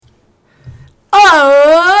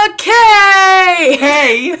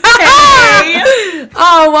Hey!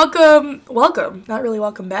 Oh, welcome. Not really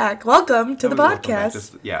welcome back. Welcome to the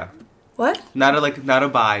podcast. What? Not a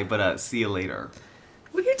bye, but a see you later.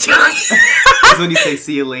 What are you doing? Because when you say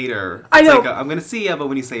see you later, I know. like I'm gonna see you, but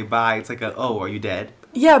when you say bye, it's like are you dead?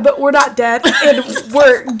 Yeah, but we're not dead, and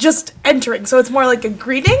we're just entering, so it's more like a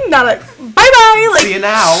greeting, not a bye-bye. Like, see you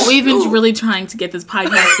now. We've been really trying to get this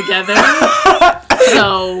podcast together,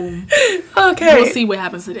 so okay. we'll see what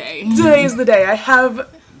happens today. Today is the day. I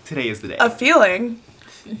have Today is the day. a feeling,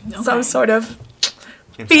 some sort of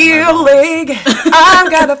Inside feeling.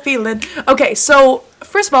 I've got a feeling. Okay, so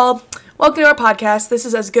first of all, welcome to our podcast. This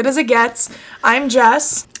is As Good As It Gets. I'm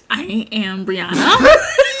Jess. I am Brianna.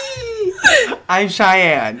 I'm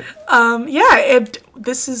Cheyenne.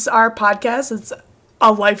 This is our podcast. It's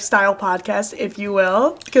a lifestyle podcast, if you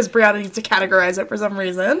will, because Brianna needs to categorize it for some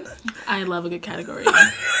reason. I love a good category.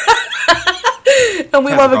 And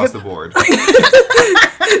we love across a the board.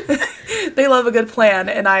 They love a good plan,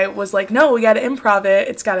 and I was like, no, we got to improv it.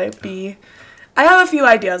 It's got to be. I have a few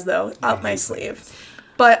ideas though up my sleeve,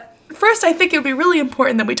 but first, I think it would be really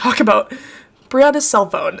important that we talk about Brianna's cell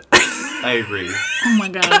phone. I agree. Oh my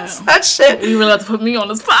god. That shit. You really have to put me on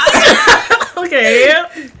the spot. Okay.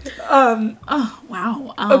 Oh,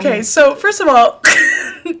 wow. Okay, so first of all,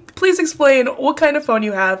 please explain what kind of phone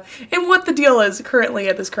you have and what the deal is currently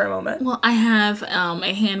at this current moment. Well, I have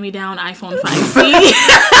a hand-me-down iPhone 5C.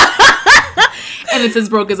 And it's as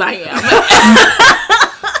broke as I am.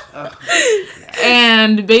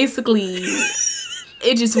 And basically,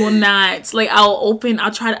 it just will not, like, I'll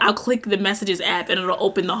click the messages app and it'll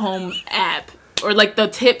open the home app or like the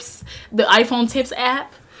iPhone tips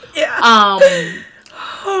app. Yeah.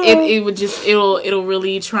 It'll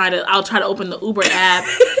really I'll try to open the Uber app.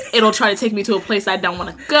 It'll try to take me to a place I don't want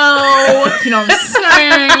to go. You know what I'm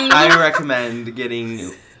saying? I recommend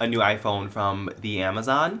getting a new iPhone from the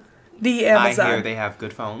Amazon. The Amazon. I hear they have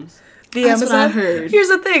good phones. That's what I heard. Here's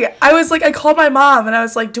the thing. I called my mom and I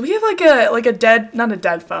was like, do we have not a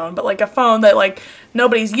dead phone, but like a phone that like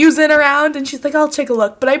nobody's using around? And she's like, I'll take a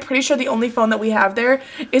look. But I'm pretty sure the only phone that we have there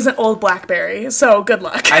is an old BlackBerry. So good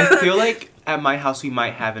luck. I feel like at my house we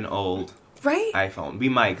might have an old iPhone. We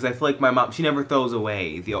might, because I feel like my mom, she never throws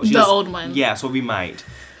away the old one. Yeah, so we might.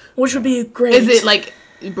 Which would be great. Is it like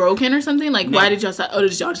broken or something? Like, no. Why did y'all decide? Oh,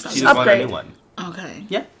 did y'all just She just bought a new one. Okay.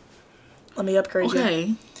 Yeah. Let me upgrade you.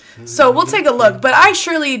 Okay. So we'll take a look. But I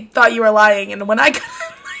surely thought you were lying. And when I got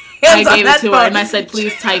I gave it to her and I said,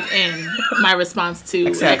 please type in my response to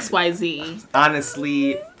XYZ.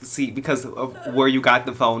 Honestly, see, because of where you got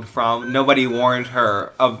the phone from, nobody warned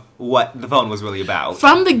her of what the phone was really about.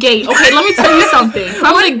 From the gate. Okay, let me tell you something.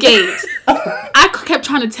 From the gate, I kept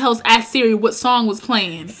trying to ask Siri what song was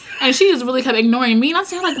playing. And she just really kept ignoring me. And I'm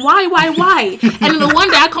saying, like, why? And then the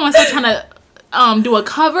one day I called myself trying to do a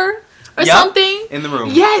cover. Or something. In the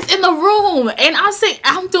room. Yes, in the room. And I'm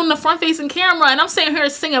doing the front facing camera and I'm sitting here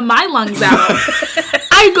singing my lungs out.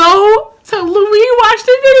 I go to Louis watch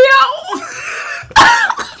the video.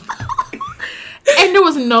 And there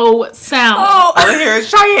was no sound. Oh, all I hear is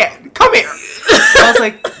Cheyenne, come here. I was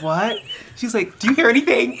like, what? She's like, do you hear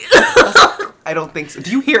anything? I was like, I don't think so.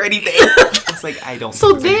 Do you hear anything? I was like, I don't So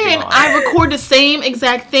think there's anything then on. I record the same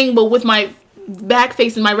exact thing but with my back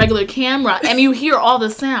facing my regular camera and you hear all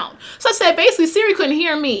the sound. So I said basically Siri couldn't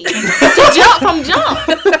hear me to jump.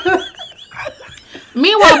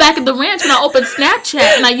 Meanwhile, back at the ranch when I opened Snapchat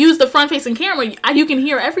and I used the front facing camera, you can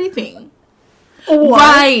hear everything. What?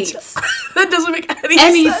 Right. That doesn't make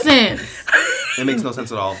any sense. It makes no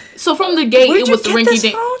sense at all. So from the gate Where'd it was you the get rinky this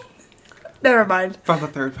dink. phone? Never mind. From a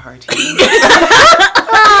third party.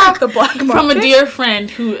 The black market. From a dear friend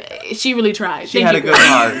who she really tried. She had a good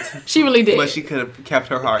heart. She really did. But she could have kept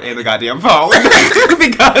her heart in the goddamn phone.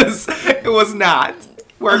 Because it was not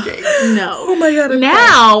working. No. Oh my god.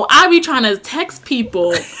 Now I be trying to text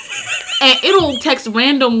people and it'll text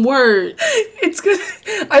random words. It's good.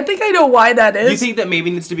 I think I know why that is. Do you think that maybe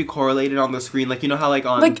needs to be correlated on the screen? Like, you know how like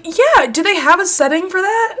on... Like, yeah. Do they have a setting for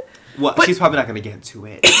that? Well, she's probably not going to get to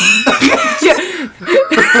it.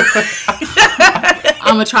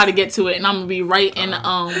 I'm going to try to get to it and I'm going to be right in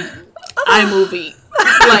iMovie.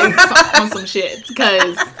 Like, on some shit.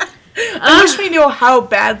 Because... I wish we knew how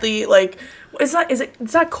badly, like...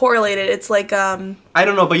 It's not correlated. It's like, I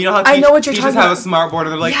don't know, but you know how I know what you're teachers talking have about. a smart board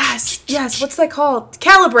and they're like... Yes. What's that called?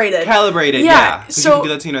 Calibrated. Yeah. So you can do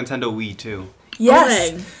that to your Nintendo Wii, too.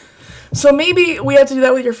 Yes. Okay. So maybe we have to do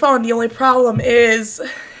that with your phone. The only problem is...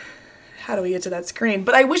 how do we get to that screen?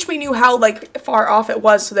 But I wish we knew how, like, far off it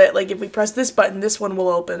was so that, like, if we press this button, this one will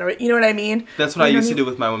open. Or, you know what I mean? That's what I used to do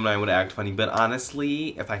with my when I would act funny. But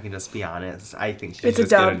honestly, if I can just be honest, I think she should It's a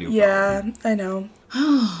just get a dub. new Yeah, I know.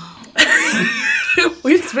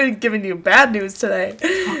 We've just been giving you bad news today.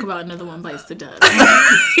 Talk about another one bites the dust.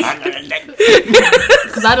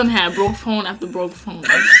 Because I don't have broke phone after broke phone.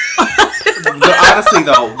 Honestly,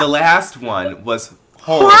 though, the last one was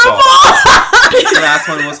horrible. The last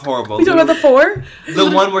one was horrible. We talking about the 4? The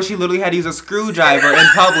one where she literally had to use a screwdriver in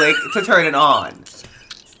public to turn it on.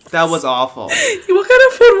 That was awful. What kind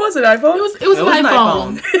of phone was it? iPhone? It was an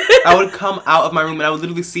iPhone. I would come out of my room and I would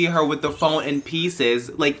literally see her with the phone in pieces,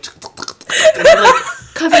 like.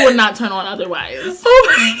 Because it would not turn on otherwise. Oh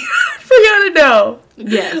my god, for you to know.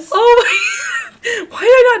 Yes. Oh my god. Why did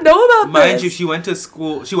I not know about this? Mind you, she went to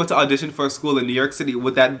school. She went to audition for a school in New York City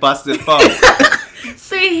with that busted phone.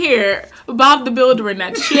 See here, Bob the Builder in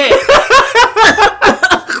that shit.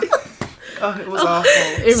 Oh, it was awful.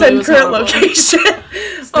 It really Send was current horrible. location.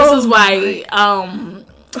 This is why,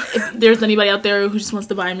 if there's anybody out there who just wants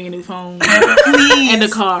to buy me a new phone and a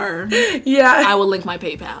car, Yeah. I will link my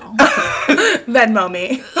PayPal. Venmo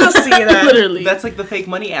me. I'll see that. Literally. That's like the fake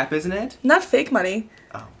money app, isn't it? Not fake money.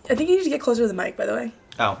 Oh. I think you need to get closer to the mic, by the way.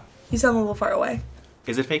 Oh. You sound a little far away.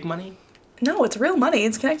 Is it fake money? No, it's real money.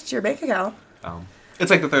 It's connected to your bank account. Oh. It's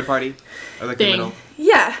like the third party? Or like the Thing. middle?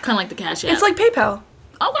 Yeah. Kind of like the Cash App. It's like PayPal.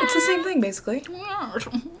 okay. It's the same thing, basically.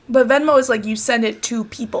 But Venmo is like you send it to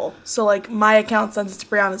people. So, like, my account sends it to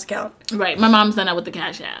Brianna's account. Right. My mom's done that with the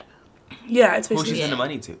Cash App. Yeah, it's Who's she basically... sending the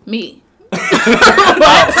money to? Me.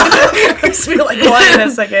 Just be like, what in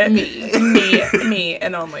a second? Me. Me,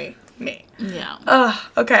 and only me. Yeah.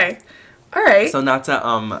 Okay. All right. So not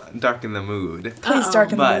to darken the mood. Please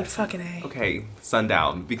darken the But- mood. Fucking A. Okay,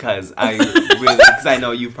 sundown, because I really, because I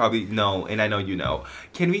know you probably know, and I know you know.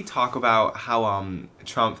 Can we talk about how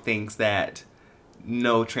Trump thinks that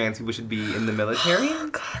no trans people should be in the military? Oh,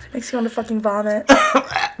 God, it makes me want to fucking vomit.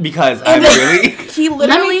 Because I really, He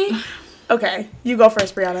literally... Okay, you go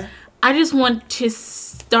first, Brianna. I just want to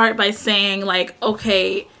start by saying, like,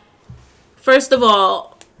 okay, first of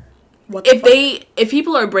all, What the fuck? if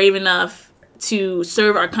people are brave enough to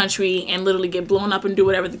serve our country and literally get blown up and do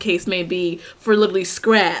whatever the case may be for literally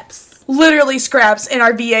scraps, Literally scraps in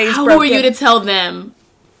our VA is how broken. are you to tell them,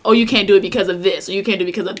 oh, you can't do it because of this, or you can't do it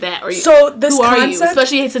because of that, or So this who are you? concept...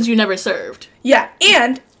 Especially since you never served. Yeah,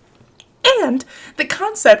 and the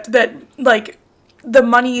concept that, like, the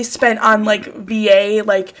money spent on, like, VA,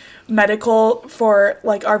 like, medical for,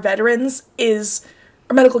 like, our veterans is,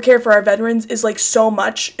 or medical care for our veterans is, like, so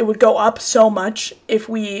much, it would go up so much if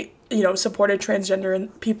we, you know, supported transgender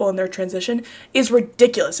people in their transition, is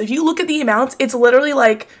ridiculous. If you look at the amounts, it's literally,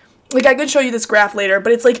 like, I could show you this graph later,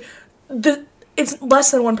 but it's, like, it's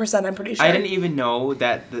less than 1%, I'm pretty sure. I didn't even know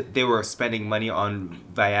that they were spending money on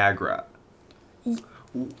Viagra.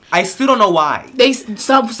 I still don't know why.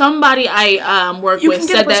 Somebody I work You with can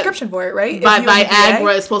get a said that prescription for it, right? If you have a Viagra VA?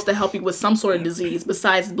 is supposed to help you with some sort of disease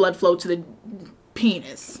besides blood flow to the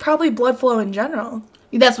penis. Probably blood flow in general.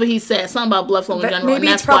 That's what he said. Something about blood flow in general. Maybe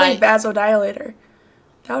and it's that's probably why. vasodilator.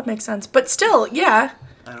 That would make sense. But still, yeah.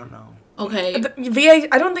 I don't know. Okay, The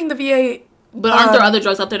VA, I don't think the VA, but aren't there other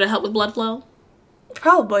drugs out there to help with blood flow?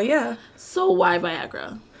 probably, yeah. So why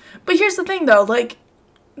Viagra? But here's the thing, though, like,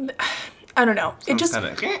 I don't know. It Sounds just, kind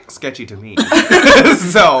of sketchy to me.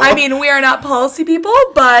 So I mean, we are not policy people,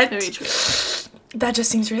 but Very true. that just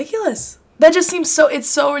seems ridiculous. That just seems so, it's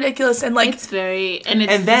so ridiculous. And, like, It's very and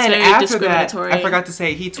it's, and then it's very after that, discriminatory. I forgot to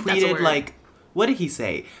say he that's a tweeted word. like, what did he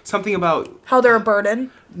say? Something about how they're a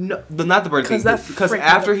burden. no, not the bird thing. 'Cause that Because freaked me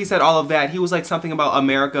after out. he said all of that, he was like something about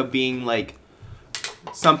America being like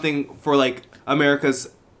something for like America's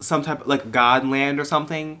some type of like God land or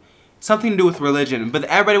something to do with religion. But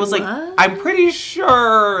everybody was like, What? I'm pretty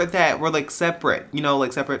sure that we're like separate, you know,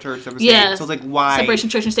 like separate church, separate Yeah. state. So it's like, why? Separation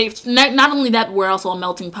church and state. Not only that, we're also a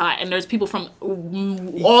melting pot, and there's people from all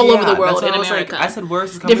over the Yeah, world that's what in I was America. Like. I said,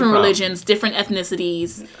 where's this coming different from? religions, different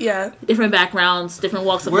ethnicities, Yeah. different backgrounds, different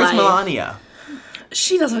walks of Where's life. Melania?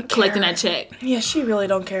 She doesn't care. Collecting that check, Yeah, she really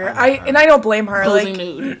don't care. And I don't blame her. posing Like,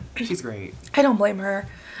 nude. She's great. I don't blame her.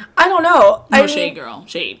 I don't know. No I shade, mean, girl.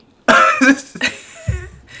 Shade.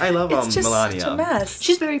 I love it's just Melania. such a mess.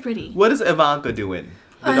 She's very pretty. What is Ivanka doing?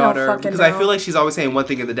 The I don't daughter? fucking Because I know. feel like she's always saying one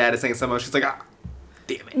thing and the dad is saying something else. She's like, ah,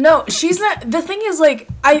 damn it. No, she's not. The thing is, like,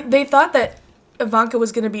 they thought that Ivanka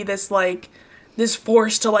was gonna be this, like, this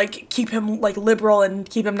force to like keep him like liberal and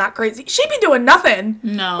keep him not crazy. She be doing nothing.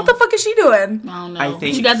 No. What the fuck is she doing? I don't know. I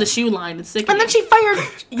think- She got the shoe line. It's sick. And then she fired.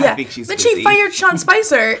 Yeah. think she's then busy. she fired Sean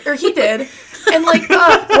Spicer, or he did. And like,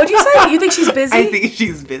 what'd you say? You think she's busy? I think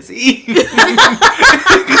she's busy.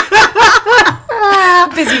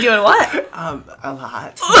 Busy doing what? A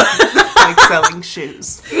lot. Like selling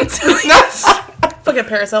shoes. Fucking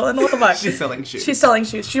Paris Hilton. What the fuck? She's selling shoes. She's selling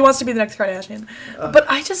shoes. She wants to be the next Kardashian. But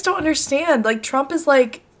I just don't understand. Like, Trump is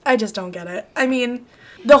like, I just don't get it. I mean,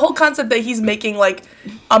 the whole concept that he's making, like,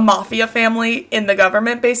 a mafia family in the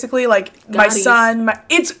government, basically. Like, my Gotti's. son,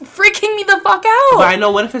 it's freaking me the fuck out. But I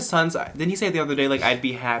know one of his sons, didn't he say the other day, like, I'd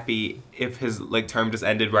be happy if his, like, term just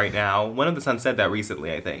ended right now? One of the sons said that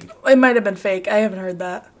recently, I think. It might have been fake. I haven't heard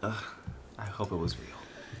that. I hope it was real.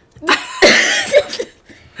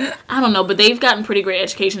 I don't know, but they've gotten pretty great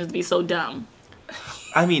educations to be so dumb.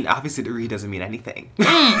 I mean, obviously, degree doesn't mean anything.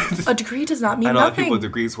 A degree does not mean I know that nothing. people with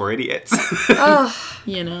degrees were idiots.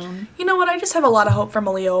 You know. You know what? I just have a lot of hope for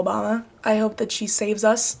Malia Obama. I hope that she saves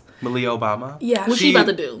us. Malia Obama? Yeah. What's she about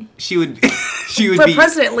to do? She would For be...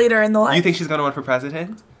 president later in the life. You think she's going to run for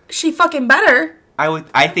president? She fucking better.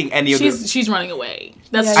 I think any of She's running away.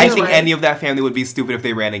 That's Yeah, I you're think right. any of that family would be stupid if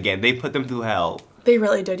they ran again. They put them through hell. They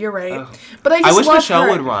really did. You're right. Ugh. But I I just wish love Michelle her.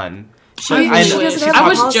 would run. She But really know- doesn't she's have I the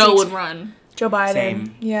wish policies. Joe would run, Joe Biden.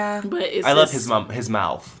 Same. Yeah. but it's I love just- his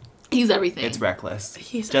mouth. He's everything. It's reckless.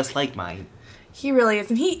 He's just like mine. He really is.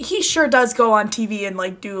 And he sure does go on TV and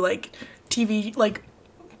like do like TV like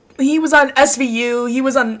he was on SVU. He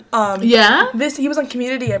was on Yeah. he was on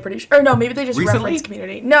Community, I'm pretty sure. Or no, maybe they just Recently? referenced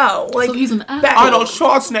Community. No, like So he's an actor. back- Arnold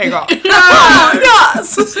Schwarzenegger.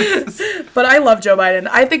 yes. But I love Joe Biden.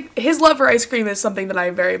 I think his love for ice cream is something that I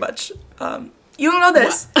very much you don't know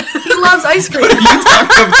this. He loves ice cream. He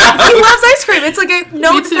loves ice cream. It's like a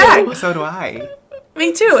known too. fact. So do I.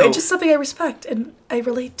 Me too. So- It's just something I respect and I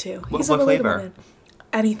relate to. He's a what relatable flavor? man.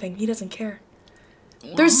 Anything. He doesn't care.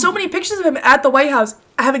 There's so many pictures of him at the White House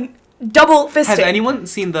having double fisting. Has anyone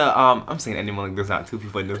seen the I'm saying anyone like there's not two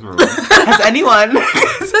people in this room. Has anyone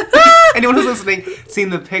who's listening seen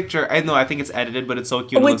the picture? I think it's edited, but it's so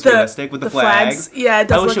cute. It looks realistic with the flag. flags? Yeah, it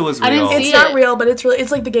does. I wish it was real. I didn't It's see not it. real, but it's really.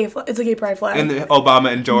 It's like the gay. It's a gay pride flag. And the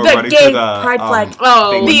Obama and Joe are The running gay through the pride flag.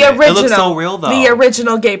 Oh. thing the with it. original. It looks so real though. The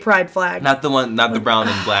original gay pride flag. Not the brown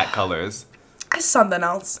and black colors. It's something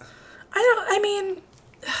else. I mean,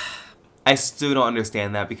 I still don't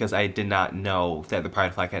understand that because I did not know that the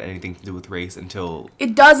pride flag had anything to do with race until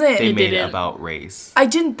it doesn't. they made it didn't. about race. I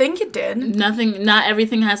didn't think it did. Nothing. Not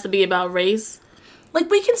everything has to be about race. Like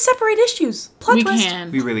we can separate issues. Plot We twist.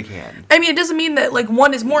 can. We really can. I mean, it doesn't mean that like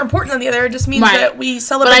one is more important than the other. It just means Right. that we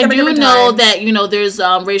celebrate But I them at do different know times. that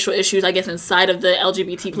there's racial issues, I guess, inside of the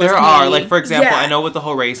LGBT plus There community. are, like, for example, Yeah. I know with the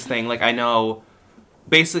whole race thing, like, I know,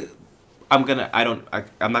 basically, I'm not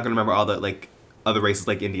gonna remember all the, like, other races,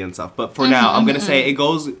 like Indian and stuff, but for now, I'm gonna say it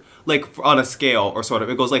goes, like, on a scale, or sort of,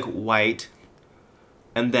 it goes, like, white,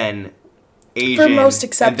 and then Asian, for most and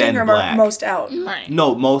accepting then or black. most out. Right.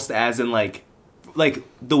 No, most as in, like,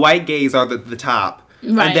 the white gays are the top,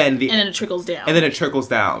 Right. and then it trickles down. and then it trickles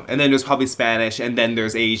down, and then there's probably Spanish, and then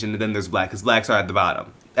there's Asian, and then there's black, because blacks are at the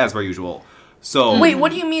bottom, as per usual. So Wait,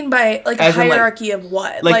 what do you mean by like a As in, like- hierarchy of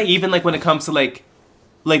what? like even like when it comes to like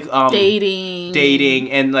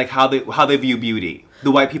dating and like how they view beauty,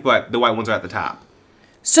 the white ones are at the top.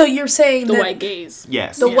 so you're saying the that white gays.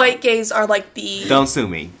 Yes. the Yeah. white gays are like the Don't sue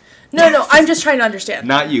me. No, I'm just trying to understand.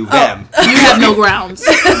 Not you. Oh. Them. You have no grounds.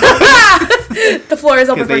 The floor is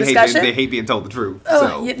open Because for they discussion. hate being told the truth. Oh,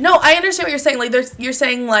 So yeah, no, I understand what you're saying. Like, you're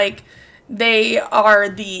saying like they are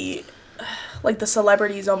the like the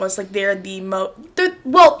celebrities almost like they're the they're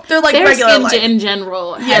like Their regular skin life. in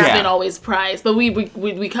general has Yeah. been always prized, but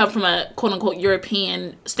we come from a quote unquote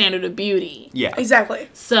European standard of beauty. yeah. Exactly.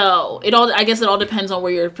 So I guess it all depends on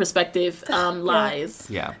where your perspective lies.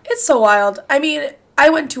 Yeah. It's so wild. I mean, I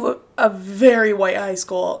went to a very white high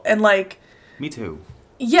school and like Me too.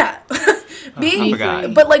 yeah. I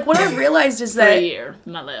forgot. But like what I realized is For a that year,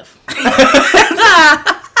 not left.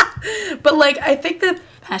 but like I think that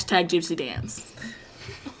Hashtag gypsy dance.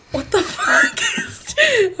 what the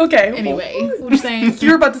fuck? Okay. Anyway, what you saying?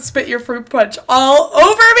 You're about to spit your fruit punch all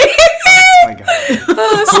over me. Oh my god.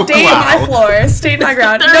 Oh, stay Wow. my floor, stay my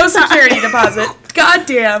ground. No security deposit. God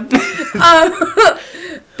damn.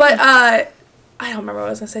 But I don't remember what I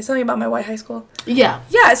was gonna say. Something about my white high school. Yeah.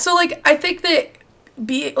 Yeah. So like, I think that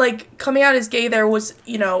coming out as gay there was,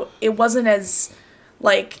 it wasn't as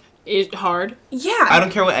like It's hard. yeah. I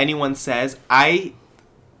don't care what anyone says. I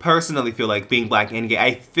personally feel like being black and gay,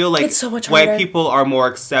 I feel like It's so much white harder. people are more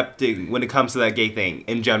accepting when it comes to that gay thing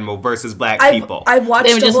in general versus black people. I've watched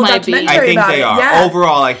They a just whole might be. documentary I think about they it. are. Yeah.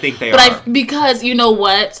 Overall, I think they But are. because you know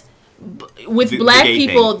what, with The black gay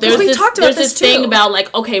people, thing. there's We this talked about there's this this thing too. about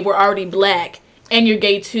like, okay, we're already black and you're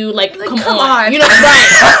gay too. Like, come come on. on. You know, right?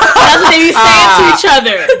 That's what they be saying to each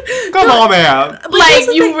other. Come on, man. that's Like,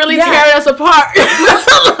 the you thing, really yeah. tearing us apart.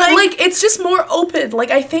 Like it's just more open. Like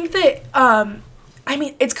I think that I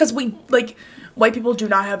mean it's because we like white people do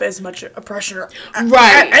not have as much oppression or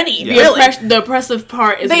Right. any Yeah. really. The oppressive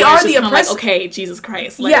part is They where are it's the just kinda like, oppress- okay, Jesus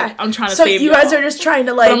Christ. Like, Yeah, I'm trying to so save you y'all. guys are just trying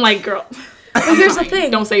to like. But I'm like, girl, but here's the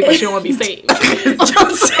thing. don't save us. You don't want to be saved.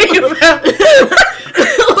 Don't say about.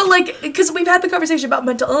 But like, because we've had the conversation about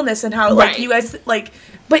mental illness and how like Right. you guys like,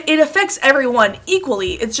 but it affects everyone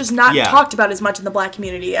equally. It's just not Yeah. talked about as much in the black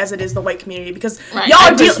community as it is the white community because Right, y'all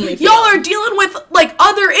I are personally feel- y'all are dealing with like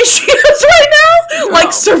other issues right now, Girl.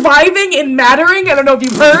 like surviving and mattering. I don't know if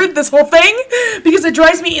you've heard this whole thing because it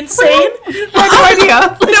drives me insane. No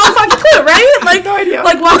idea. No fucking clue, right? Like, No idea.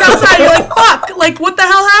 like walk outside, you're like, fuck, like what the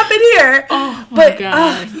hell happened here? Oh my But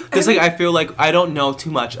God. It's like I feel like I don't know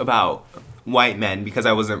too much about white men because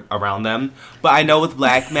I wasn't around them, but I know with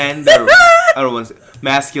black men, their I don't want to say,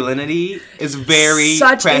 masculinity is very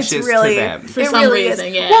precious it's really, to them. For it some really reason,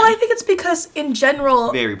 is. yeah. Well, I think it's because in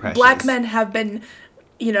general, Very precious. black men have been,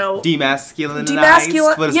 you know,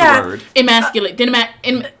 Demasculinized. What is yeah. the word? Emasculate.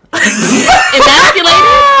 Emasculated?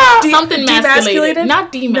 Something masculated.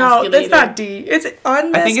 Not demasculated. No, it's not D. It's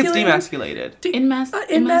unmasculated. I think it's demasculated.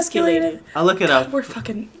 Emasculated. I'll look it up. We're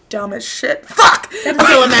fucking dumb as shit. Fuck. That's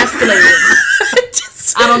still emasculated.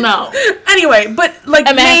 I don't know. Anyway, but like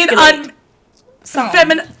made Emasculate.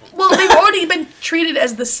 feminine. Well, they've already been treated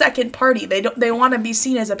as the second party. They want to be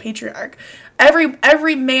seen as a patriarch.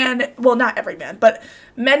 Every man, well, not every man, but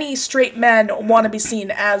many straight men want to be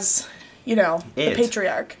seen as, you know, the It.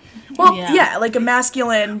 patriarch. Well, Yeah. yeah, like a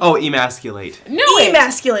masculine. Oh, emasculate. No.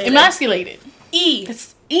 Emasculated. Emasculated. E.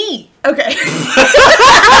 It's E. Okay. I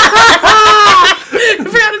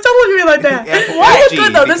forgot to look at me like that. Yeah, Why? G,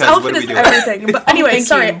 Good though. This because what outfit are is we doing? everything. But anyway, thank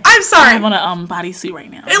sorry. you. I'm I sorry. have on a bodysuit right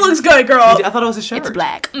now. It looks good, girl. I thought it was a shirt. It's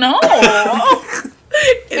black. No.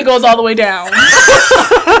 It goes all the way down.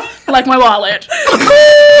 Like my wallet.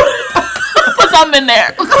 Put something in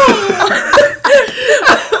there.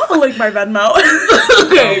 I'll link my Venmo.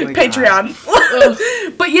 Oh my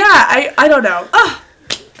Patreon. But yeah, I don't know.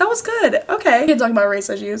 That was good. Okay. Can't talk about race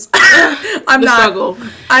issues. I'm The not. struggle.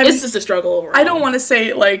 It's just a struggle overall. I don't want to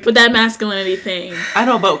say like. But that masculinity thing. I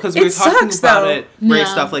know, but because we It were talking sucks, about though. it, race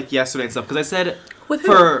Yeah. stuff like yesterday and stuff. Because I said With who?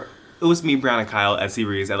 for it was me, Brown, and Kyle at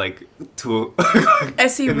Seabreeze at like 2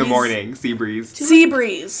 in the morning. Seabreeze.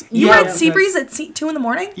 Seabreeze. You Yeah, were at because- Seabreeze at 2 in the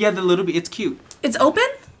morning? Yeah, the little bit. It's cute. It's open?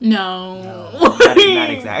 No. Not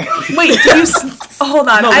exactly. Wait, did you? Hold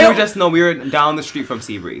on. No, I we don't- were down the street from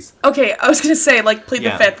Seabreeze. Okay, I was gonna say like plead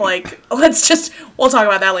Yeah. the fifth. Like we'll talk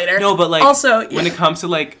about that later. No, but like also when it comes to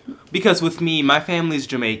like because with me, my family's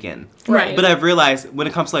Jamaican. Right. But I've realized when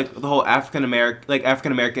it comes to like the whole African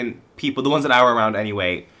American people, the ones that I were around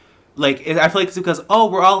anyway, like I feel like it's because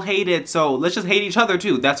we're all hated, so let's just hate each other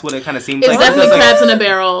too. That's what it kind of seems It's like. definitely Because, crabs in a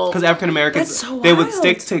barrel. because African Americans That's so they would wild.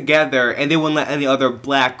 stick together and they wouldn't let any other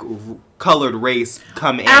black colored race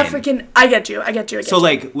come in. African. I get you. So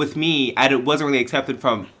like with me, wasn't really accepted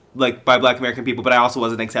from like by Black American people, but I also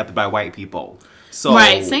wasn't accepted by white people. So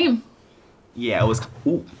Right, same. Yeah, it was.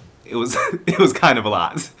 It was. It was kind of a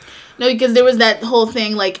lot. No, because there was that whole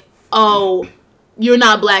thing like, oh, you're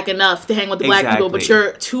not black enough to hang with the black people, but Exactly.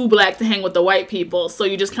 you're too black to hang with the white people. So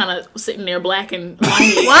you're just kind of sitting there black and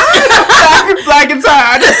lonely. Black and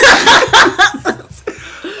tired.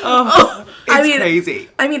 It's I mean, crazy.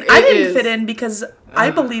 I mean, It I didn't is. fit in because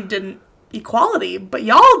I believed in equality, but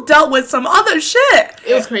y'all dealt with some other shit.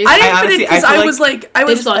 It was crazy. I didn't I fit in honestly- because I feel I like was like I they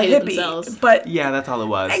was just all a hated hippie, themselves. but Yeah, that's all it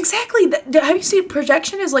was. exactly. Have you seen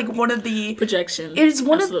projection is like one of the Projection. It is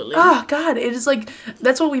one Absolutely. of oh god, it is like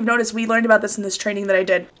that's what we've noticed. We learned about this in this training that I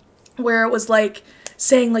did, where it was like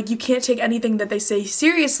saying like you can't take anything that they say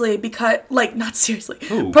seriously because like not seriously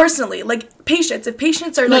Ooh. personally like patients if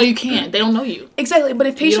patients are No, like you can't. They don't know you. exactly but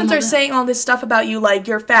if don't patients know are that. saying all this stuff about you like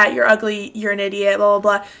you're fat, you're ugly, you're an idiot, blah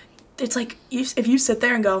blah blah, it's like if you sit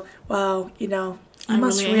there and go, wow, you know, you I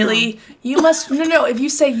must really really you must no if you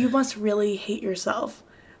say you must really hate yourself,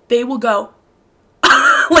 they will go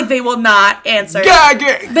like they will not answer. God,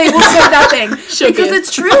 They will say nothing Shook because it.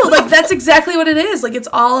 it's true. Like that's exactly what it is. Like it's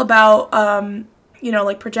all about you know,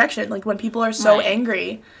 like projection. Like when people are so Right.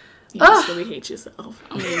 angry. You just Ugh. really hate yourself.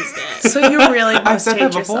 I'm gonna use that. So you really must I've said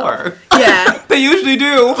hate that before. yourself. Yeah. They usually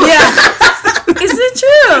do. Yeah. Isn't it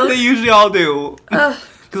They true? usually all do.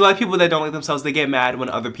 Because a lot of people that don't like themselves, they get mad when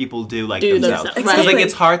other people do like Do themselves. themselves. Because Right. like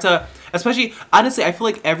it's hard to, especially honestly, I feel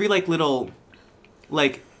like every like little,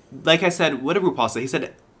 like I said, what did RuPaul say? He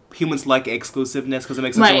said humans like exclusiveness because it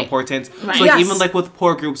makes them feel Right. important. Right. So like Yes. even like with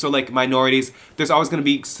poor groups or like minorities, there's always going to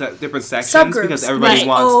be different sections Subgroups. because everybody Right.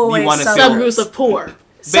 wants Always you want to subgroups. feel Subgroups of poor.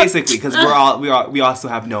 basically because we also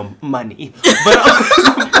have no money,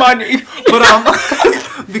 but money,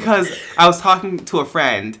 but because I was talking to a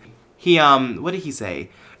friend, he what did he say?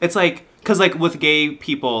 It's like because like with gay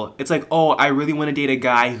people, it's like, oh, I really want to date a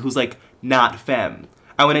guy who's like not femme.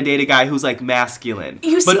 I want to date a guy who's like masculine.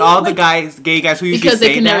 You But see, all the like- gay guys who usually Because say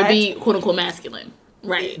they can that, never be quote unquote masculine.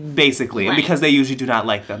 Right. basically, and Right. because they usually do not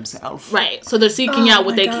like themselves. Right. So they're seeking Oh out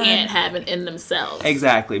what my they God. can't have in themselves.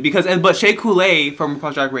 Exactly, because but Shea Coulee from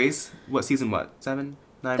RuPaul's Drag Race, what season? What 7,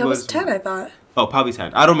 9? That What was is- 10, I thought. Oh, probably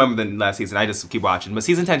 10. I don't remember the last season. I just keep watching. But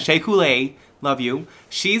season 10, Shea Coulee, love you.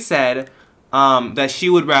 She said that she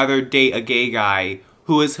would rather date a gay guy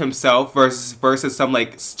who is himself versus some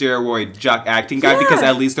like steroid jock acting guy because Yeah.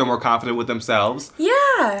 at least they're more confident with themselves.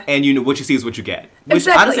 Yeah. And you know what you see is what you get. Which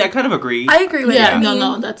Exactly. honestly I kind of agree. I agree with Yeah. you.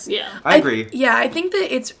 No. That's I agree. Yeah, I think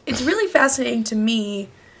that it's really fascinating to me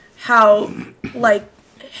how, like,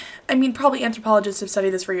 I mean, probably anthropologists have studied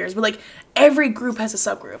this for years, but like every group has a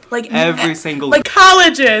subgroup. Like Every single like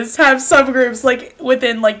colleges have subgroups like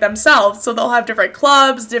within like themselves, so they'll have different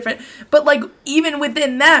clubs, different. But like even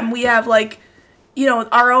within them, we have like, you know,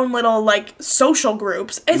 our own little like social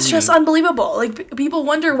groups. It's just unbelievable. Like people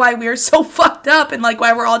wonder why we're so fucked up and like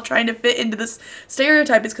why we're all trying to fit into this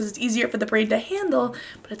stereotype. It's because it's easier for the brain to handle,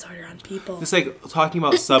 but it's harder on people. It's like talking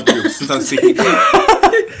about subgroups since I'm speaking.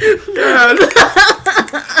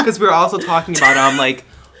 Because we're also talking about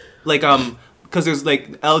because there's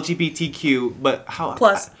like LGBTQ, but how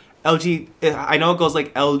Plus. I know it goes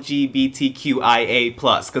like LGBTQIA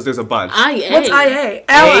plus because there's a bunch. IA. What's IA?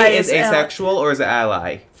 Ally A is asexual or is it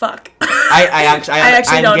ally? Fuck. I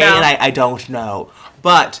actually I'm don't gay know. and I don't know,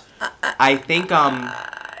 but I think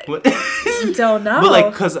what- Don't know. but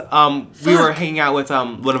like because we were hanging out with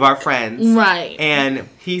one of our friends, Right. and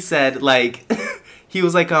he said like he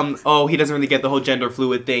was like oh, he doesn't really get the whole gender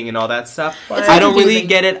fluid thing and all that stuff. It's I don't really confusing.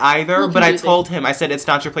 get it either, little but I confusing. told him, I said it's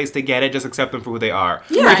not your place to get it, just accept them for who they are.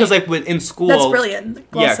 Yeah. Because like in school, That's brilliant.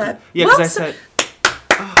 Well said. Yeah, Well because I said.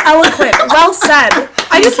 said Eloquent. Well said.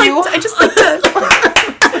 I just like to.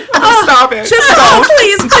 stop it.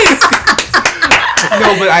 Just please.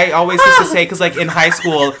 No, but I always used to say, because like in high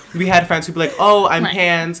school, we had friends who'd be like, oh, I'm Right.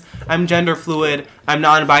 trans, I'm gender fluid, I'm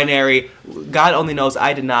non-binary. God only knows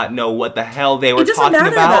I did not know what the hell they were doesn't talking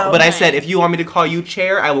matter, about. though. But I Right. said, if you want me to call you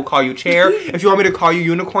chair, I will call you chair. If you want me to call you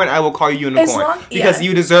unicorn, I will call you unicorn. long- because yeah.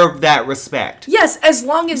 you deserve that respect. Yes, as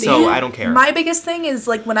long as So, you. I don't care. My biggest thing is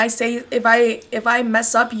like when I say if I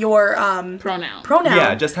mess up your Pronoun. pronoun.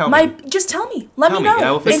 Yeah, just tell me. Just tell me. Let Tell me me, know.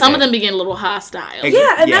 I will fix And- Some of them begin a little hostile.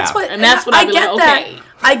 Yeah, and Yeah. that's what. And that's what I'd be get like, that. okay.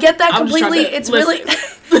 I get that I'm just trying completely. to It's really.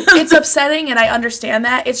 listen. It's upsetting, and I understand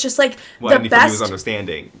that. It's just like What I the need from you is best.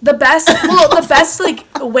 understanding. The best like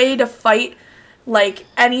way to fight like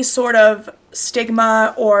any sort of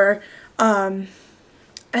stigma or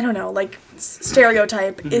I don't know, like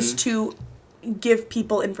stereotype is to give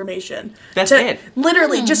people information. That's to it.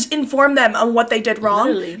 Literally just inform them on what they did wrong.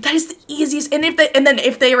 Literally. That is the easiest. And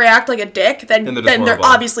if they react like a dick, then Then they're they're, just horrible.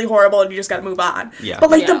 obviously horrible and you just got to move on. Yeah.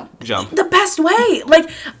 But like Yeah. Jump. the best way. Like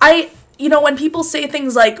when people say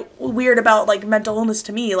things like weird about like mental illness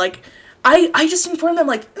to me, like I just inform them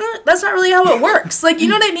like that's not really how it works. Like you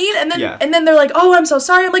know what I mean? Yeah. And then they're like, oh, I'm so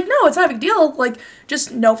sorry. I'm like, no, it's not a big deal. Like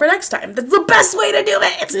just know for next time. That's the best way to do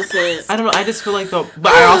it. This is. I don't know. I just feel like though,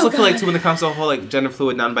 but I also feel like God. too when it comes to the whole like gender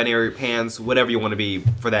fluid, non-binary, pans, whatever you want to be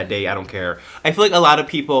for that day. I don't care. I feel like a lot of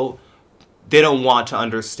people they don't want to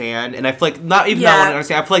understand, and I feel like not even not Yeah. want to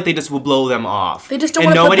understand. I feel like they just will blow them off. They just don't and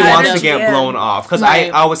wanna put nobody the wants to energy get in. blown off because Right. I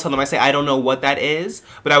always tell them I say I don't know what that is,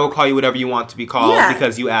 but I will call you whatever you want to be called Yeah.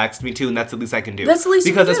 because you asked me to, and that's the least I can do. That's the least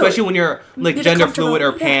you because can do. especially when you're like Get gender comfortable. fluid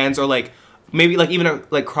or Yeah. pans or like. Maybe like even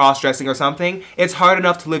like cross-dressing or something, it's hard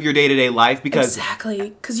enough to live your day-to-day life because Exactly.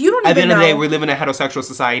 Because you don't at the even end of the day, know. we live in a heterosexual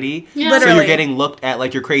society. Yeah. So Literally. you're getting looked at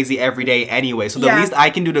like you're crazy every day anyway. So the Yeah. least I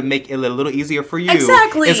can do to make it a little easier for you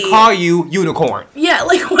Exactly. is call you unicorn. Yeah,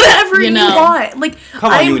 like whatever You you, know. want. Like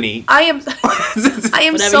Come on, I'm- uni. I am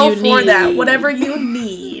Whatever so you for that. need. Whatever you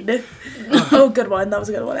need. Oh, good one. That was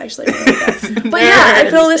a good one, actually. I really like that. But yeah, I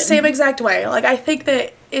feel the same exact way. Like I think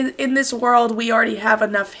that in this world we already have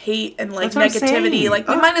enough hate and like That's what I'm negativity. saying. Like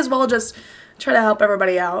we might as well just try to help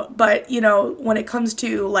everybody out. But when it comes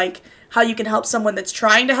to like how you can help someone that's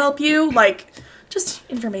trying to help you, like just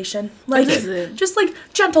information. Like, That's it. just, like,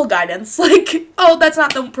 gentle guidance. Like, oh, that's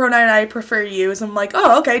not the pronoun I prefer to use. I'm like,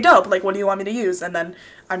 oh, okay, dope. Like, what do you want me to use? And then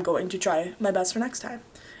I'm going to try my best for next time.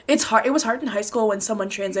 It's hard. It was hard in high school when someone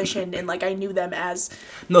transitioned and, like, I knew them as...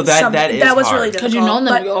 No, that was hard. really Because you know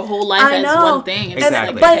them your whole life as one thing. And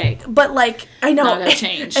exactly. It's like, okay. But, like, I know. Now I gotta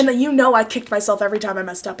change. And then, I kicked myself every time I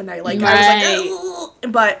messed up, and I, like, Right. I was like,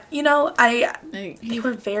 ugh. But, they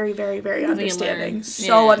were very, very, very understanding. learn.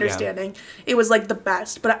 So Yeah. understanding. It was, like, the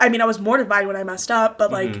best. But, I mean, I was mortified when I messed up,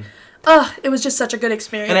 but, like... it was just such a good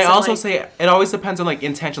experience. And I also like, say it always depends on like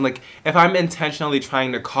intention. Like if I'm intentionally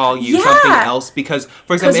trying to call you something else because,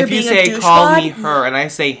 for example, if you say call me her and I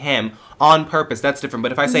say him on purpose, that's different.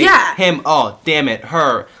 But if I say him, oh damn it,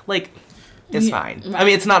 her, like it's fine. Right. I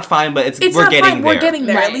mean, it's not fine, but we're getting there. We're getting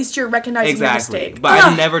there. Right. At least you're recognizing your mistake. But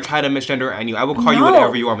I never try to misgender any. I will call you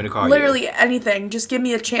whatever you want me to call you. Literally anything. Just give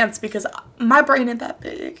me a chance because my brain ain't that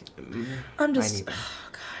big. I'm just.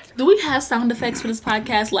 Do we have sound effects for this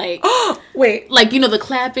podcast? Like, wait, like the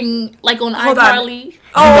clapping, like on Hold iCarly.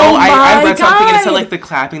 Oh I read something and it said like the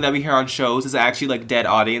clapping that we hear on shows is actually like dead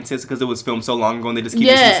audiences because it was filmed so long ago and they just keep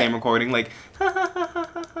using the same recording. Like,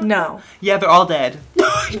 no, yeah, they're all dead.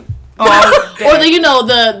 Or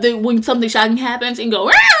the when something shocking happens and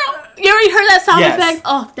go. You already heard that sound effect?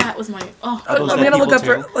 Oh, that was my. Oh, I'm gonna look up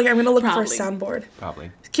for for a soundboard.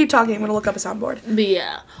 Probably. Keep talking. I'm gonna look up a soundboard. But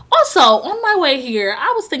yeah. Also, on my way here,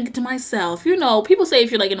 I was thinking to myself, people say if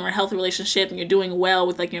you're like in a healthy relationship and you're doing well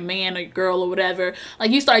with like your man or your girl or whatever, like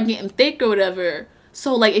you start getting thick or whatever.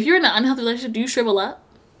 So like if you're in an unhealthy relationship, do you shrivel up?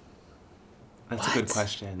 That's a good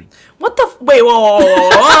question. What the... Wait, whoa.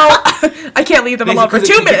 I can't leave them alone for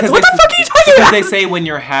 2 minutes. What the fuck are you talking about? Because they say when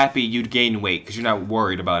you're happy, you'd gain weight because you're not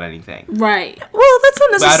worried about anything. Right. Well, that's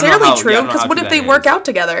not necessarily true because what if they work out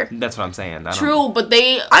together? That's what I'm saying. True, but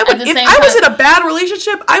they... If I was in a bad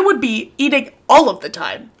relationship, I would be eating all of the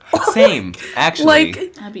time. Same, actually.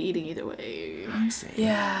 Like... I'd be eating either way. Same.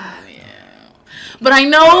 Yeah. But I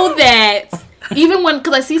know that even when...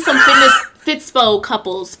 Because I see some Fitspo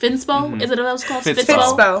couples. Finspo? Is it what it's called?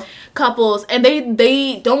 Fitspo. Couples. And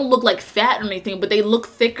they don't look like fat or anything, but they look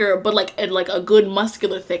thicker, but like a good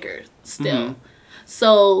muscular thicker still.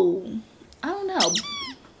 So, I don't know.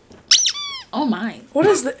 Oh my. What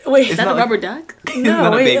is the... Wait. Is that a rubber duck? No, isn't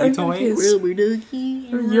that a baby toy? Rubber ducky.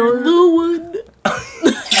 You're the one.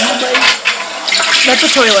 That's a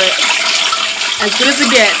toilet. As good as it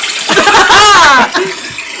gets.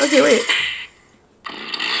 Okay, wait.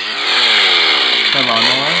 The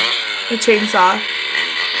lawnmower? A chainsaw.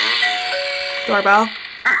 Doorbell.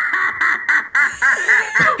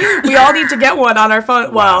 We all need to get one on our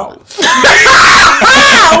phone. Wow.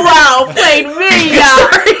 Wow, played me.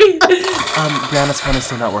 Sorry. Brianna's phone is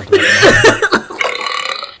still not working.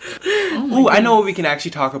 Ooh, I know what we can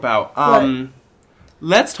actually talk about.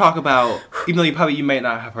 Let's talk about, even though you might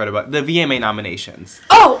not have heard about the VMA nominations.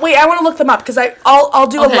 Oh, wait, I want to look them up because I'll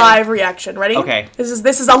do a live reaction. Ready? Okay.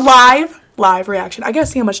 This is a live reaction. I gotta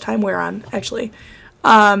see how much time we're on, actually.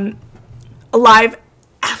 A live,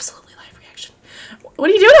 absolutely live reaction. What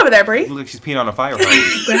are you doing over there, Brie? Look like she's peeing on a fire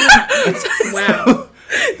hose. Wow.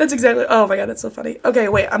 That's exactly. Oh my god, that's so funny. Okay,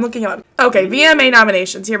 wait, I'm looking up. Okay, VMA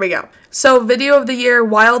nominations. Here we go. So, Video of the Year,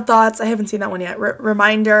 Wild Thoughts. I haven't seen that one yet.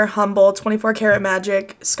 Reminder, Humble, 24 Karat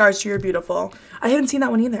Magic, Scars to Your Beautiful. I haven't seen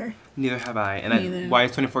that one either. Neither have I. And why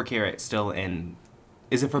is 24 Karat still in?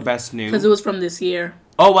 Is it for Best New? Because it was from this year.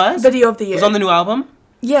 Oh, it was? Video of the Year. It was on the new album?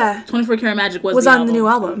 Yeah. 24 Karat Magic was on the new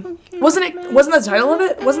album. Wasn't that the title of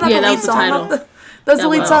it? Wasn't that the lead song off that was the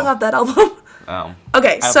lead song off that album? Oh.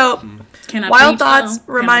 Okay, so Wild Thoughts,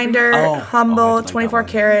 Reminder, Humble, 24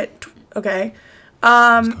 Karat. Okay.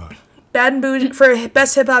 Bad and Bougie for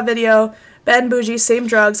Best Hip Hop Video. Bad and Bougie, Same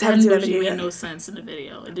Drugs. Haven't seen that video yet. Made no sense in the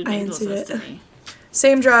video. It didn't make no sense to me.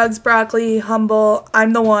 Same Drugs, Broccoli, Humble,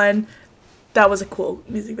 I'm the One. That was a cool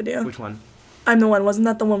music video. Which one? I'm the One. Wasn't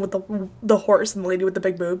that the one with the horse and the lady with the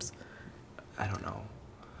big boobs? I don't know.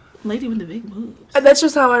 Lady with the big boobs. That's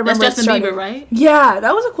just how I remember. That's Justin Bieber, right? Yeah,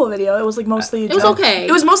 that was a cool video. It was like mostly. It was okay.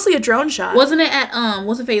 It was mostly a drone shot. Wasn't it at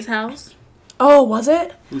what's the face house? Oh, was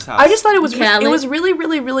it? Whose house? I just thought it was. Khaled? It was really,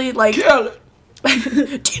 really, really like. Khaled.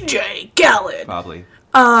 DJ Khaled. Probably.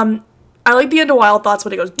 I like the end of Wild Thoughts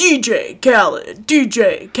when it goes DJ Khaled,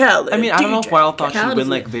 DJ Khaled. I mean, I don't know if Wild Thoughts should Khaled win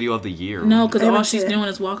like Video of the Year. No, because all she's doing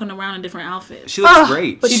is walking around in different outfits. She looks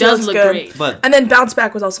great. But she does look great. But and then Bounce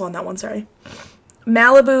Back was also on that one. Sorry.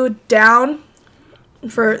 Malibu Down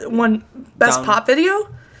for one best pop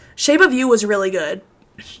video. Shape of You was really good.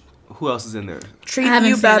 Who else is in there? Treat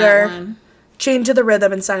You Better. Chained to the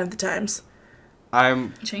Rhythm and Sign of the Times.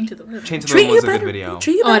 Change to the Rhythm. Chained to the Rhythm was a good video.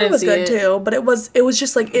 Treat You Oh, I Better didn't was see good it. too, but it was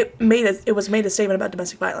just like it was made a statement about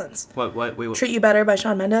domestic violence. What? Wait, what? Treat You Better by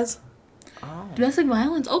Shawn Mendes. Domestic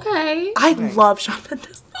violence. Okay. I love Shawn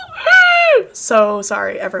Mendes. So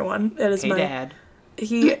sorry, everyone. It is Hey, my Dad.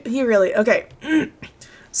 he really okay.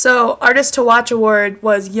 So Artist to Watch award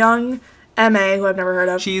was Young M.A., who I've never heard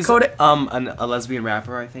of. She's Kodak- a lesbian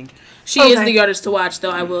rapper, I think. She is Okay. the artist to watch, though,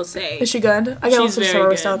 I will say. Is she good? I gotta She's listen to some very of her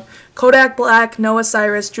good. stuff. Kodak Black, Noah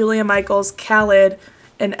Cyrus, Julia Michaels, Khaled,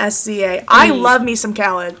 and SCA. I love me some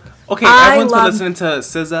Khaled. Okay, I everyone's been love- listening to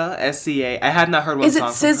SZA, SCA. I had not heard one Is it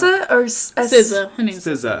song from her. SZA or SZA. Her name's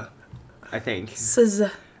SZA, I think.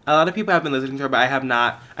 SZA. A lot of people have been listening to her, but I have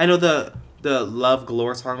not. I know the Love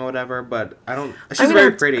Galore song or whatever, but I don't. She's mean,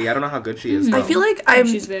 very pretty. I don't know how good she is. I though. feel like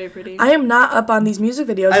She's very pretty. I am not up on these music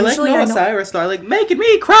videos. I like Usually Noah know. Cyrus though. I like Making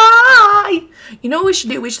Me Cry. You know what we should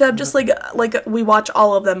do? We should have just like we watch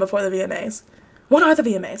all of them before the VMAs. What are the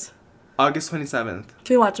VMAs? August 27th.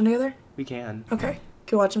 Can we watch them together? We can. Okay.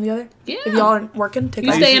 Can we watch them together? Yeah. If y'all aren't working, take You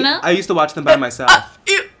off. staying up? I used to watch them by myself.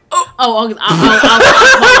 Oh, I'll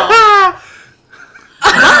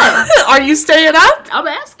Are you staying up? I'm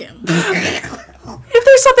asking. If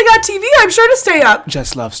there's something on TV, I'm sure to stay up.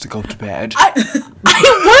 Jess loves to go to bed. I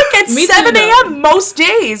work at Me too, 7 though. a.m. most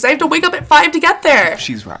days. I have to wake up at 5 to get there.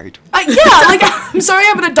 She's right. Yeah, like, I'm sorry I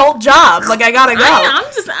have an adult job. Like, I gotta go.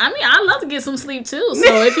 I love to get some sleep too.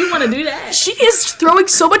 So if you want to do that, She is throwing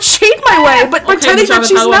so much shade my way, but pretending that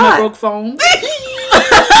she's My not. broke phone.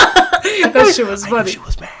 That shit was funny. She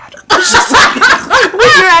was mad.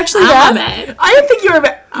 Wait, you're actually I'm mad? mad. I didn't think you were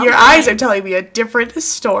mad. Your eyes are telling me a different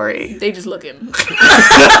story. They just looking. Everyone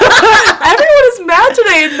is mad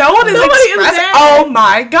today and no one is Nobody is expressing. mad. Oh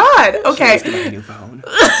my god. Okay. She was my new phone.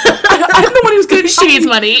 I'm the one who's gonna She needs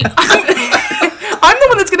money. I'm the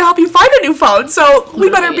one that's gonna help you find a new phone, so we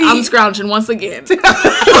better be I'm scrounging once again. one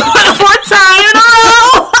time in a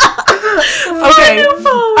row. Okay.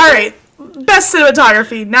 Alright. Best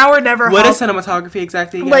cinematography. Now or never. What How- is cinematography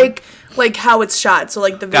exactly again? like how it's shot, so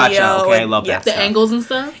like the video. Gotcha, okay, I and- love yeah. that. The angles and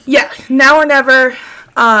stuff. Yeah, Now or Never,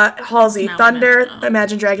 Halsey, Now or Thunder, Never.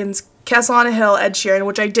 Imagine Dragons, Castle on a Hill, Ed Sheeran,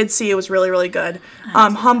 which I did see. It was really, really good.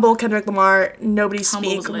 Humble, Kendrick Lamar, Nobody Humble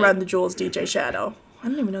Speak, was lit. Run the Jewels, DJ Shadow. I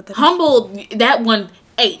don't even know what that is. Humble. That one.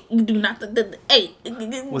 8. You do not. The 8.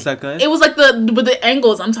 Was that good? It was like with the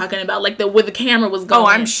angles I'm talking about, like where the camera was going. Oh,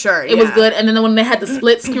 I'm sure, It was yeah. good. And then when they had the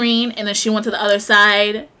split screen, and then she went to the other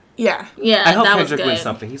side. Yeah. Yeah, I hope that was Kendrick good. wins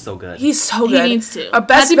something. He's so good. He's so He good. needs to. A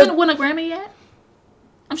best Has he vi- been won a Grammy yet?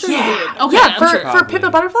 I'm sure he Yeah. did. Okay, yeah, I'm for, sure. for Probably. Pimp a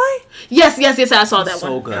Butterfly? Yes, I saw that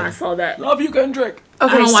so one. good. I saw that. Love you, Kendrick.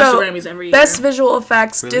 Okay, I don't so watch the Grammys every year. Best visual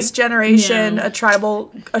effects, Really? Disgeneration, Yeah. a tribe I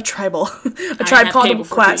called have cable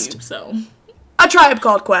for Quest. YouTube, so A Tribe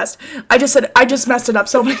Called Quest. I just messed it up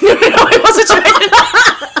so many. I wasn't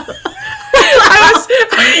trying.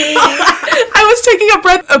 I was taking a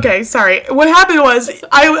breath. Okay, sorry. What happened was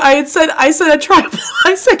I said a tribe.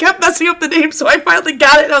 I kept messing up the name, so I finally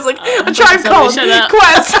got it. And I was like, a tribe sorry, called shut up.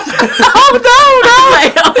 Quest.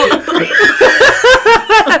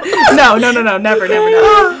 Oh no, never.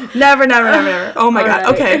 Oh my god.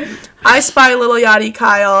 Alright. Okay. I Spy, Little Yachty,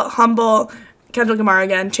 Kyle, Humble, Kendrick Lamar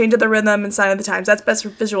again, Change of the Rhythm, and Sign of the Times. That's best for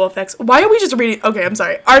visual effects. Why are we just reading? Okay, I'm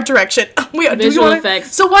sorry. Art direction. Visual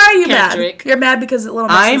effects, So why are you Kendrick. mad? You're mad because Little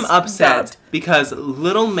Mix I'm is upset dubbed. because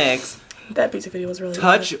Little Mix That music video was really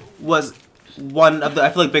Touch good. was one of the, I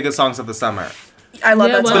feel like, biggest songs of the summer. I love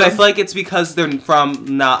Yeah, that well- song. But I feel like it's because they're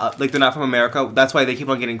not from America. That's why they keep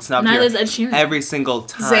on getting snubbed Neither here is Ed Sheeran. every single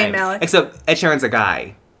time. Zayn Malik. Except Ed Sheeran's a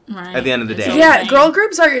guy. right. At the end of the day. Yeah, girl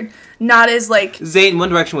groups are not as like. Zayn, One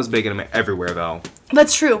Direction was big in everywhere though.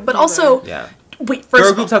 That's true, but also Yeah. wait. Girl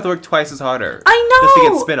First, groups have to work twice as harder. I know. Just to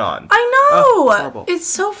get spit on. I know. Ugh, horrible. It's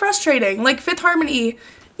so frustrating. Like Fifth Harmony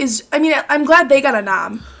is. I mean, I'm glad they got a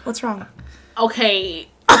nom. What's wrong? Okay,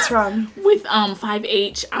 What's wrong? with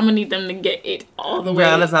 5H, I'm gonna need them to get it all the way.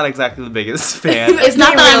 Rihanna's not exactly the biggest fan. It's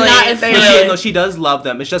not They that really- I'm not a they fan. really- No, she does love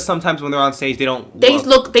them. It's just sometimes when they're on stage, they don't. They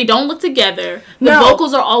don't look together. The No.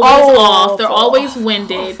 vocals are always Awful. off. They're always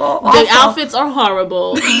winded. Awful. The outfits are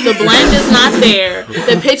horrible. The blend is not there.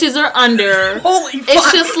 The pitches are under. Holy It's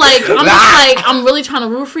fuck. just like I'm really trying to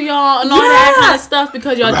root for y'all and all that kind of stuff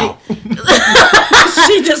because y'all do.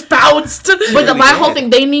 She just bounced. But my whole thing,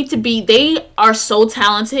 they are so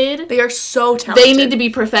talented. They are so talented. They need to be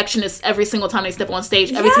perfectionists every single time they step on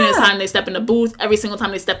stage, every single Yeah. time they step in the booth, every single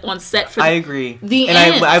time they step on set. For I agree. The and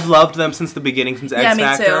end. I've loved them since the beginning, since Yeah, X me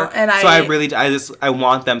Factor. too. And so I- I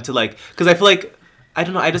want them to because I feel like I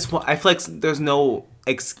don't know. I feel like there's no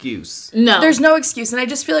excuse. No, There's no excuse, and I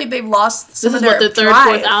just feel like they've lost some This of is their what the third, drive.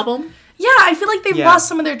 fourth album. Yeah, I feel like they've lost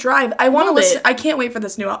some of their drive. I want to Little listen. bit. I can't wait for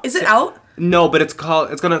this new album. Is it out? No, but it's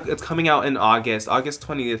coming out in August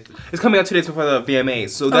 20th. It's coming out 2 days before the VMAs,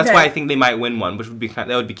 so that's Okay. why I think they might win one, which would be that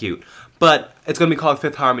would be cute. But it's gonna be called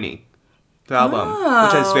Fifth Harmony, the album,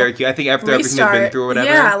 which is very cute. I think after everything they've been through or whatever.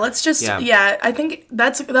 Yeah, let's just. Yeah, I think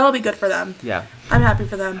that'll be good for them. Yeah. I'm happy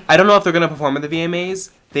for them, I don't know if they're gonna perform at the VMAs.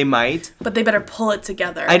 They might. but they better pull it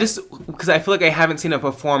together. Because I feel like I haven't seen a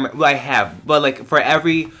performance. Well, I have, but like for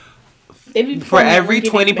every They be performing at 20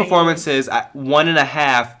 Wicked performances,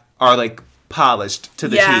 1.5 are like polished to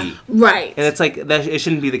the T. Bangers. Right. And it's like that. It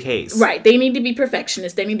shouldn't be the case. Right. They need to be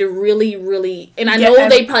perfectionists. They need to really, really. And I Yeah, know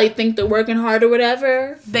they probably think they're working hard or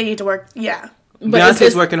whatever. They need to work. Yeah. But it's Beyonce's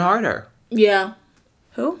just, working harder. yeah.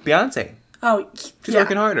 Who? Beyonce. Oh, She's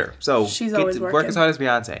working harder. So She's always work working. as hard as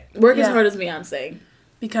Beyonce. Work as Yeah. hard as Beyonce.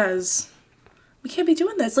 Because we can't be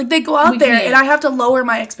doing this. Like, they go out We there, can't. and I have to lower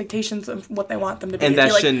my expectations of what they want them to be. And that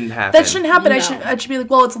Be like, shouldn't happen. That shouldn't happen. No. I should be like,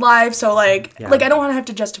 well, it's live, so like Yeah. I don't want to have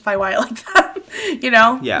to justify why I like that. You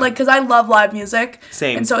know? Yeah. Like, because I love live music.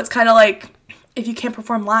 Same. And so it's kind of like, if you can't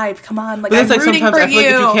perform live, come on. Like, But I'm it's like rooting sometimes for I feel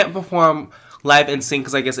you. like if you can't perform live and sing,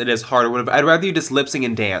 because I guess it is hard or whatever, I'd rather you just lip sync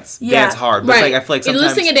and dance. Yeah. Dance hard. But Right. it's like I feel like Either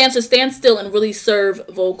sometimes sing and dance or stand still and really serve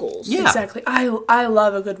vocals. Yeah. Exactly. I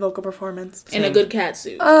love a good vocal performance. In a Same. good cat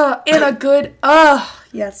suit. And a good,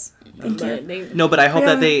 yes. Thank you. But they, No, but I hope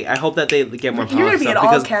Yeah. that they get more You're gonna polished be in up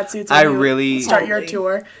all because cat suits. I when you really start your Probably.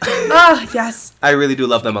 tour. Yes. I really do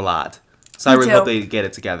love them a lot. So I Me really too. hope they get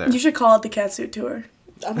it together. You should call it the cat suit tour.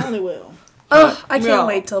 I probably will. I can't No.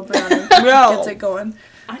 wait till Brianna No. gets it going.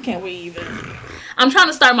 I can't wait either. I'm trying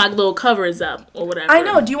to start my little covers up or whatever. I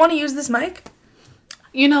know. Do you want to use this mic?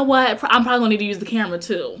 You know what? I'm probably gonna need to use the camera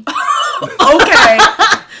too. Okay.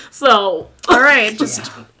 So All right. Just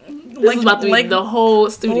this is about to be the whole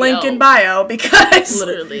studio. link in bio because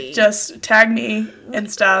Literally. just tag me and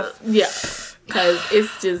stuff. Yeah, because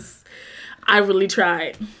it's just I really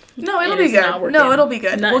tried. No, it'll And be it's not good. working. No, it'll be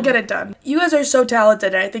good. Nothing. We'll get it done. You guys are so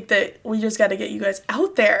talented. I think that we just got to get you guys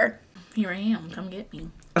out there. Here I am. Come get me.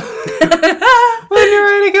 When you're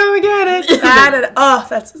ready, go and get it.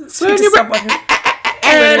 That's sweet to you're- someone who.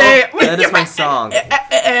 Eddie. That is my song.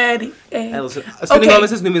 Eddie. I listen. Selena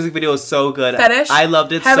Gomez's new music video is so good. Fetish? I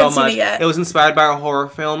loved it Haven't so seen much. it yet. It was inspired by a horror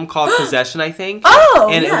film called Possession, I think. Oh,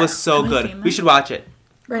 and yeah. it was so Haven't good. seen We that. should watch it.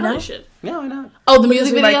 Right Probably now? should. Yeah, why not? Oh, the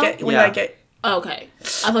music We video. might get. We Yeah. might get. Okay,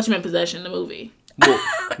 I thought you meant Possession, the movie. Well,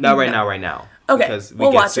 not right now. Right now. Okay, Because we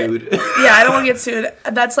we'll get watch sued. it. Yeah, I don't want to get sued.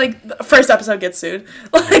 That's like the first episode gets sued.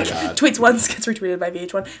 Like tweets once gets retweeted by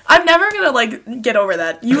VH1. I'm never gonna like get over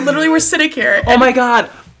that. You literally were sitting here. Oh my god.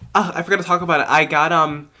 I forgot to talk about it.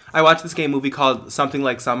 I watched this gay movie called Something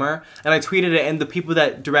Like Summer, and I tweeted it, and the people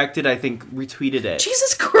that directed, I think, retweeted it.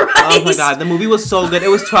 Jesus Christ! Oh my god, the movie was so good. It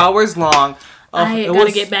was 2 hours long. I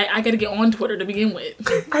gotta get back. I gotta get on Twitter to begin with.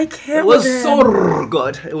 I can't. It was with him. so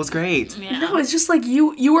good. It was great. Yeah. No, it's just like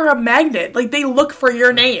you were a magnet. Like they look for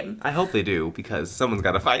your name. I hope they do because someone's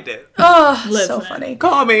got to find it. Oh, so Listen. funny.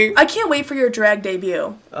 Call me. I can't wait for your drag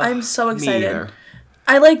debut. I'm so Me excited. either.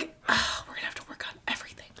 I like. We're gonna have to work on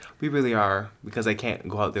everything. We really are because I can't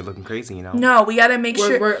go out there looking crazy, you know. No, we gotta make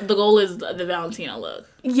sure. The goal is the Valentina look.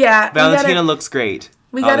 Yeah, Valentina looks great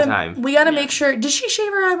We all gotta. the time. We gotta make sure. Did she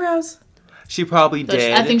shave her eyebrows? She probably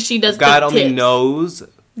did. I think she does God the only tips. knows.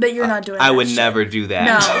 That you're not doing. I that would shit. never do that.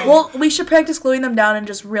 No. Well, we should practice gluing them down and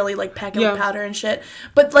just really like pack it Yeah. with powder and shit.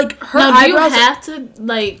 But like her Now, do you eyebrows. have to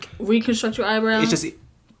like reconstruct your eyebrows? It's just.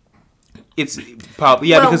 It's probably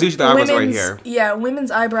because usually the eyebrows are right here. Yeah,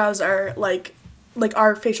 women's eyebrows are like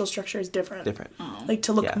our facial structure is different. Different. Like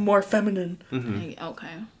to look Yeah. more feminine. Okay.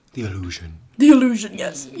 The illusion. The illusion,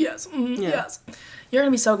 yes, yes, Yeah. yes. You're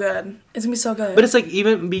gonna be so good. It's gonna be so good. But it's like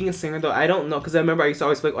even being a singer though, I don't know because I remember I used to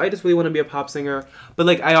always be like, oh, I just really want to be a pop singer. But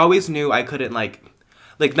like I always knew I couldn't like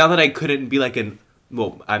not that I couldn't be like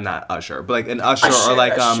I'm not Usher, but like an Usher or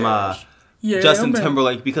like yeah, Justin man.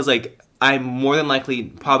 Timberlake because like I'm more than likely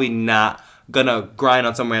probably not gonna grind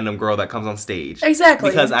on some random girl that comes on stage. Exactly.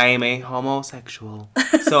 Because I am a homosexual.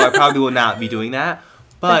 So I probably will not be doing that.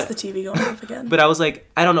 But That's the TV going off again. but I was like,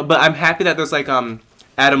 I don't know, but I'm happy that there's like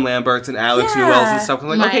Adam Lamberts and Alex Yeah. Newells and stuff. I'm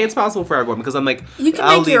like, Right. okay, it's possible for everyone because I'm like, You can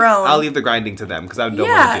I'll make leave, your own. I'll leave the grinding to them because I don't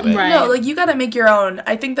Yeah, want to do it. Right. no, like you gotta make your own.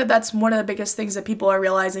 I think that that's one of the biggest things that people are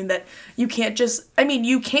realizing that you can't just. I mean,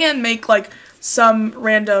 you can make like some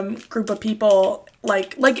random group of people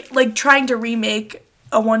like trying to remake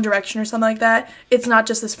a One Direction or something like that. It's not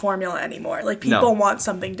just this formula anymore. Like people No. want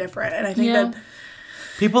something different, and I think Yeah. that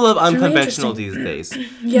People love really unconventional these days.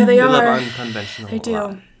 yeah, they They are. love unconventional. They a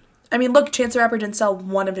lot. do. I mean, look, Chance the Rapper didn't sell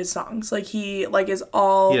one of his songs. Like, he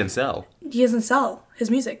didn't sell. He doesn't sell his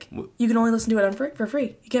music. You can only listen to it for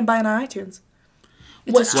free. You can't buy it on iTunes.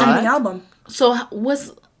 It's a streaming album. So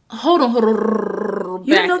hold on.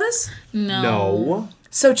 You didn't know this? No.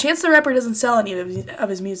 So Chance the Rapper doesn't sell any of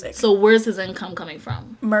his music. So where's his income coming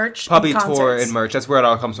from? Merch, probably and tour and merch. That's where it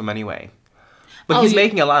all comes from anyway. But he's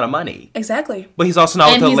making a lot of money. Exactly. But he's also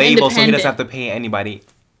not with a label, so he doesn't have independent. to pay anybody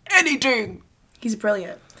anything. He's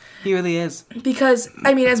brilliant. He really is. Because,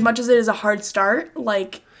 I mean, as much as it is a hard start,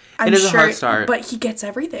 like, I'm It is sure, a hard start. but he gets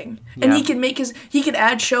everything. Yeah. And he can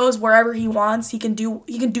add shows wherever he wants. He can do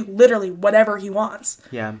literally whatever he wants.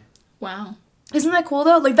 Yeah. Wow. Isn't that cool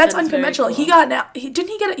though? Like, that's That is very unconventional. cool. He got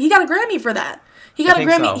a Grammy for that. He got a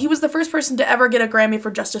think Grammy. so. He was the first person to ever get a Grammy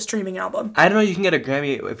for just a streaming album. I don't know. You can get a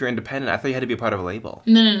Grammy if you're independent. I thought you had to be a part of a label.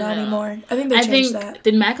 No. Not anymore. I think they changed that.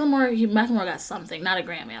 Did Macklemore got something, not a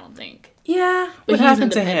Grammy, I don't think. Yeah. But What he's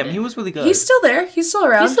happened to him? independent. He was really good. He's still there. He's still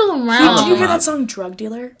around. He's still around. Did you hear Uh-huh. that song Drug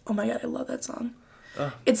Dealer? Oh my god, I love that song.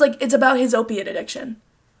 It's about his opiate addiction.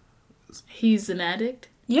 He's an addict?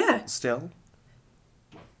 Yeah. Still.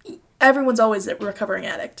 Everyone's always a recovering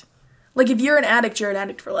addict. Like, if you're an addict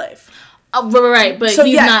for life. Oh, right, but So,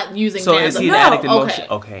 he's yeah. not using So that is as a he an No, addict in okay. motion?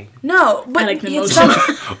 Okay. No, but Addict in it's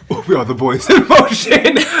motion. not. We are the boys in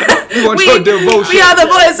motion. We want We your devotion. We are the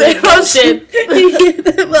boys in motion. Shit.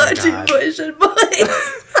 The motion, God. motion boys.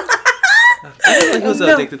 I didn't know he was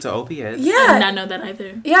No. addicted to opiates. I did Yeah. not know that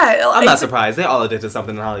either. Yeah. I'm not surprised. They're all addicted to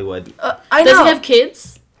something in Hollywood. I Does know. he have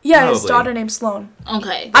kids? Yeah, his Probably. daughter named Sloane.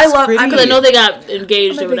 Okay. I love. pretty. I'm Because I gonna, know they got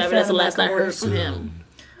engaged I'm a or big whatever. fan That's the of last I heard Macklemore. from him.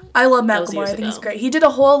 I love was Macklemore. years I think he's ago. great. He did a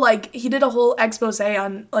whole expose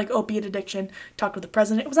on like opiate addiction. Talked with the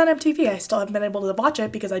president. It was on MTV. I still haven't been able to watch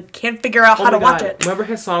it because I can't figure out how to watch it. Remember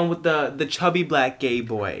his song with the chubby black gay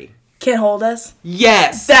boy? Can't hold us.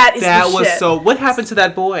 Yes. That is the was shit. so. What happened to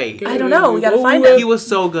that boy? I don't know. We gotta find him. He was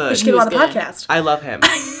so good. We should get him was on the good. podcast. I love him.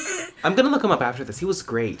 I'm gonna look him up after this. He was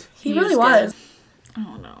great. He He really was was. I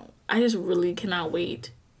don't know. I just really cannot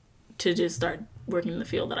wait to just start working in the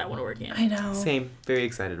field that I want to work in. I know. Same. Very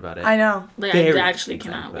excited about it. I know. Like, Very I actually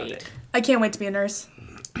excited cannot about wait it. I can't wait to be a nurse.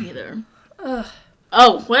 either.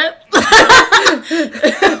 Oh, what?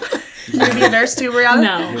 You gonna be a nurse too,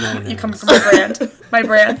 Brianna? No. You come from my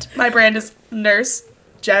brand. My brand is nurse,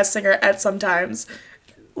 jazz singer at sometimes,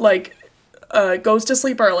 like, goes to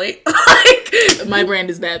sleep early. Like, My brand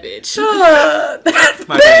is that bitch. that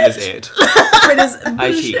My man is it. brand is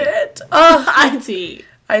IT. shit. IT.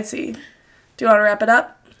 I see. Do you want to wrap it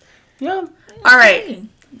up? Yeah. All right. Hey,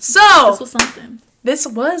 So this was something. this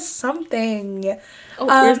was something. Oh,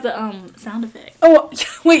 where's the sound effect? Oh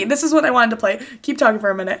wait, this is what I wanted to play. Keep talking for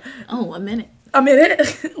a minute. Oh, a minute. A minute.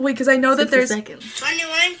 Wait, because I know that 60 there's. seconds.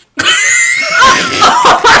 21.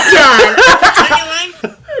 God.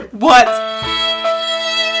 21. What?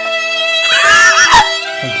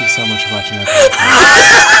 Thank you so much for watching our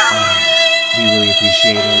podcast. We really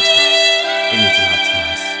appreciate it. It means a lot to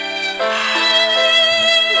us.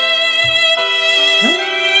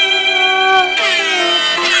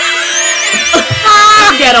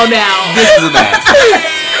 Ghetto now. This is a mess.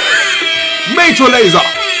 Major Laser.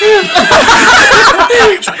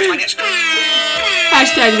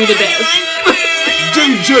 Hashtag we the best.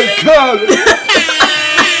 DJ Khaled.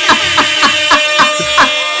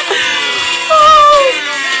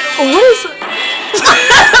 What is?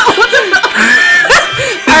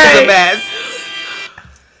 This is a mess.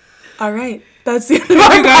 All right. That's the end of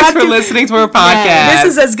Thank our you guys for podcast. listening to our podcast.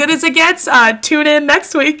 This is as good as it gets. Tune in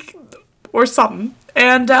next week or something,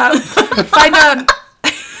 and find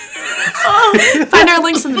find our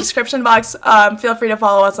links in the description box. Feel free to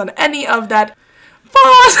follow us on any of that.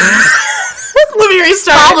 Follow us. Let me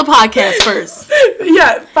restart. Follow the podcast first.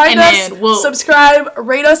 Yeah, find And us, then we'll- subscribe,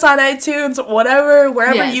 rate us on iTunes, wherever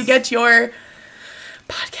Yes. you get your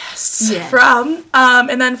podcasts Yes. from.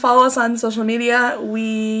 And then follow us on social media.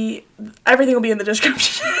 Everything will be in the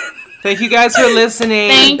description. Thank you guys for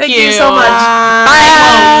listening. Thank Thank you you. so much.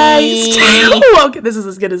 Bye. Bye. Okay, this is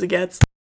as good as it gets.